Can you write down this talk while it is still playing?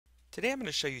Today I'm going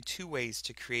to show you two ways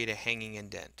to create a hanging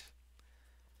indent.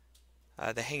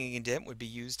 The hanging indent would be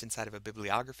used inside of a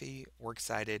bibliography, works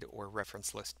cited, or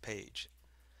reference list page.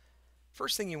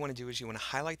 First thing you want to do is you want to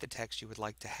highlight the text you would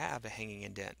like to have a hanging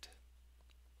indent.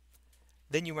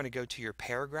 Then you want to go to your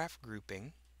paragraph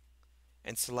grouping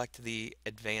and select the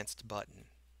Advanced button.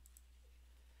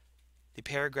 The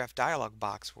paragraph dialog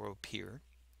box will appear,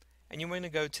 and you want to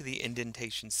go to the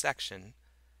indentation section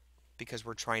because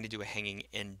we're trying to do a hanging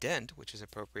indent, which is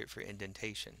appropriate for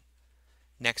indentation.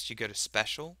 Next, you go to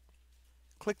Special,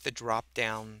 click the drop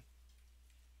down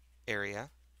area,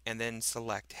 and then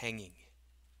select Hanging.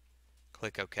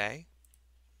 Click OK,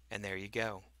 and there you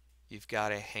go. You've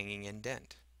got a hanging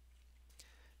indent.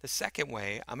 The second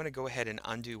way, I'm going to go ahead and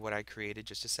undo what I created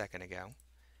just a second ago.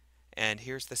 And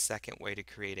here's the second way to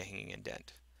create a hanging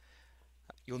indent.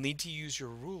 You'll need to use your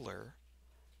ruler.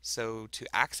 So to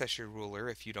access your ruler,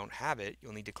 if you don't have it,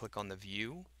 you'll need to click on the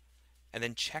View and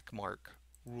then check mark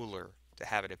Ruler to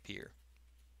have it appear.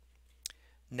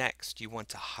 Next, you want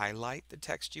to highlight the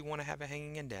text you want to have a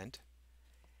hanging indent,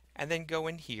 and then go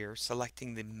in here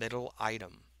selecting the middle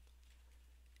item.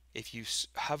 If you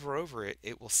hover over it,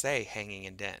 it will say hanging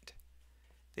indent.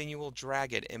 Then you will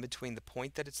drag it in between the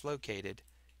point that it's located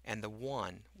and the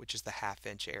 1, which is the ½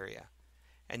 inch area.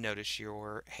 And notice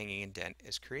your hanging indent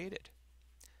is created.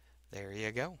 There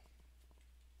you go.